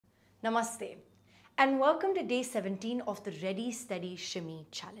Namaste and welcome to day 17 of the Ready, Steady, Shimmy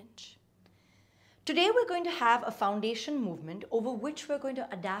challenge. Today we're going to have a foundation movement over which we're going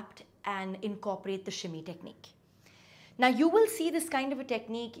to adapt and incorporate the shimmy technique. Now you will see this kind of a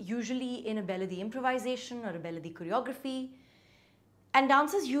technique usually in a Belody improvisation or a Belody choreography, and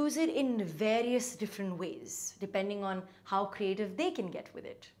dancers use it in various different ways depending on how creative they can get with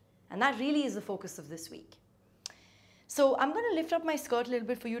it. And that really is the focus of this week. So I'm going to lift up my skirt a little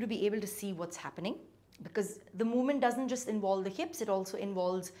bit for you to be able to see what's happening, because the movement doesn't just involve the hips, it also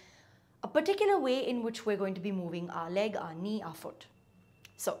involves a particular way in which we're going to be moving our leg, our knee, our foot.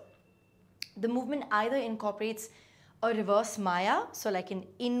 So the movement either incorporates a reverse Maya, so like an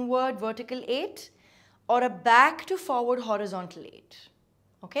inward vertical 8, or a back to forward horizontal 8.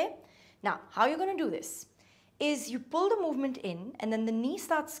 Okay? Now, how you're going to do this is you pull the movement in and then the knee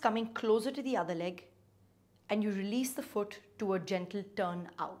starts coming closer to the other leg, and you release the foot to a gentle turn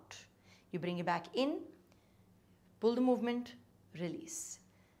out. You bring it back in, pull the movement, release.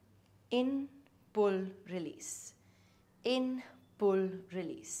 In, pull, release. In, pull,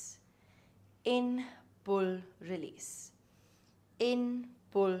 release. In, pull, release. In,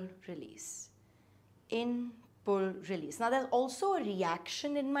 pull, release. In, pull, release. Now there's also a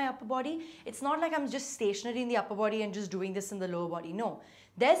reaction in my upper body. It's not like I'm just stationary in the upper body and just doing this in the lower body. No,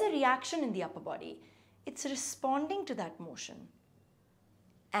 there's a reaction in the upper body. It's responding to that motion.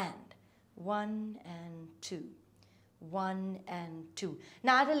 And 1 and 2, 1 and 2.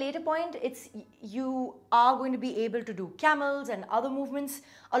 Now at a later point, you are going to be able to do camels and other movements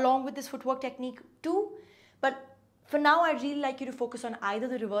along with this footwork technique too. But for now, I'd really like you to focus on either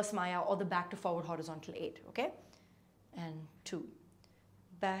the reverse Maya or the back to forward horizontal 8, okay? And 2,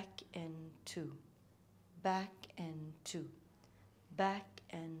 back and 2, back and 2, back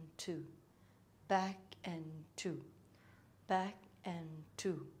and 2, back and 2, back and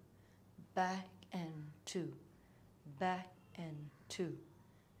 2, back and 2, back and 2,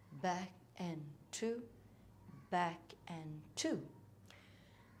 back and 2, back and 2.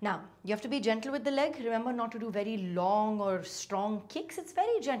 Now, you have to be gentle with the leg. Remember not to do very long or strong kicks. It's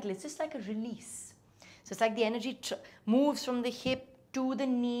very gentle. It's just like a release. So it's like the energy moves from the hip to the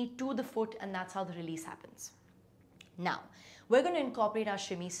knee to the foot, and that's how the release happens. Now, we're going to incorporate our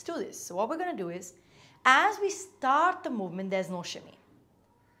shimmies to this. So what we're going to do is, as we start the movement, there's no shimmy.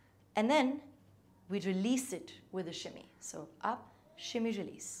 And then we release it with a shimmy. So up, shimmy,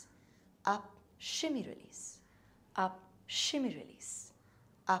 release. Up, shimmy, release. Up, shimmy, release.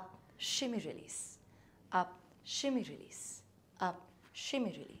 Up, shimmy, release. Up, shimmy, release. Up,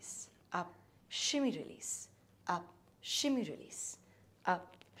 shimmy, release. Up, shimmy, release. Up, shimmy, release.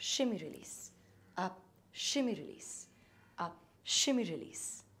 Up, shimmy, release. Up, shimmy, release. Up, shimmy,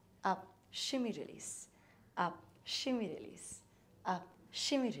 release. Up, shimmy, release. Up, shimmy, release. Up,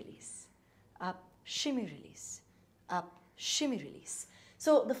 shimmy, release. Up, shimmy, release. Up, shimmy, release.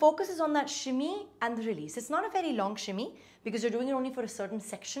 So the focus is on that shimmy and the release. It's not a very long shimmy because you're doing it only for a certain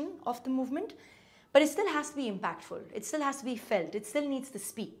section of the movement, but it still has to be impactful. It still has to be felt. It still needs to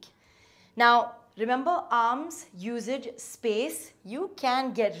speak. Now, remember arms, usage, space. You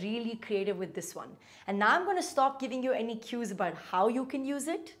can get really creative with this one. And now I'm going to stop giving you any cues about how you can use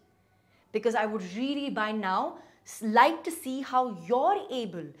it, because I would really by now like to see how you're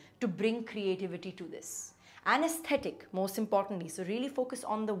able to bring creativity to this. And aesthetic, most importantly. So really focus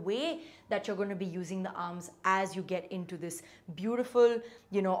on the way that you're going to be using the arms as you get into this beautiful,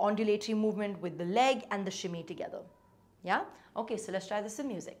 undulatory movement with the leg and the shimmy together. Yeah? Okay, so let's try this with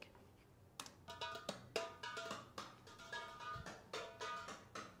music.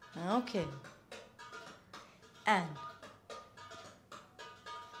 Okay. And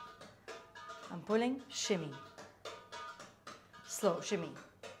I'm pulling, shimmy. Slow, shimmy.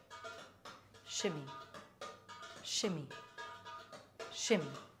 Shimmy. Shimmy, shimmy,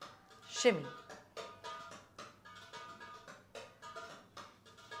 shimmy.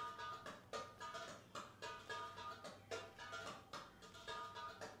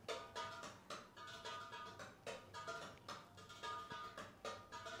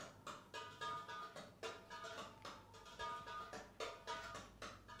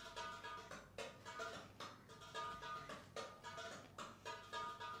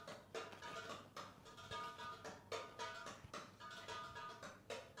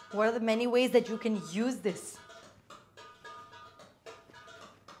 What are the many ways that you can use this?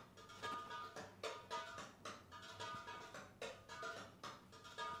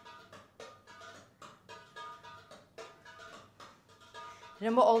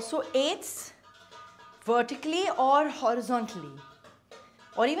 Remember also 8s vertically or horizontally,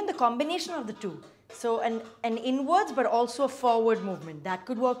 or even the combination of the two. So an inwards but also a forward movement. That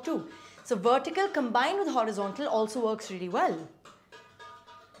could work too. So vertical combined with horizontal also works really well.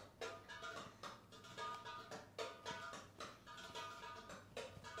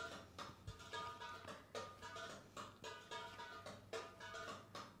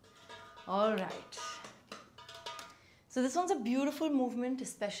 All right. So this one's a beautiful movement,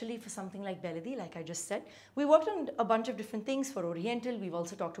 especially for something like Belly, like I just said. We worked on a bunch of different things for Oriental. We've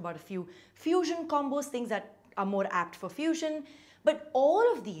also talked about a few fusion combos, things that are more apt for fusion. But all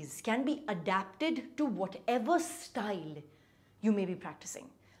of these can be adapted to whatever style you may be practicing.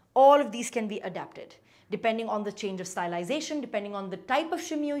 All of these can be adapted depending on the change of stylization, depending on the type of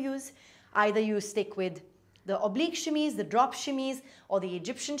shimmy you use. Either you stick with the oblique shimmies, the drop shimmies, or the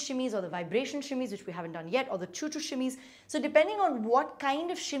Egyptian shimmies, or the vibration shimmies, which we haven't done yet, or the choo-choo shimmies. So depending on what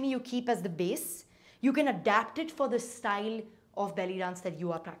kind of shimmy you keep as the base, you can adapt it for the style of belly dance that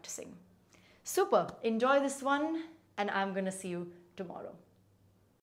you are practicing. Super. Enjoy this one, and I'm going to see you tomorrow.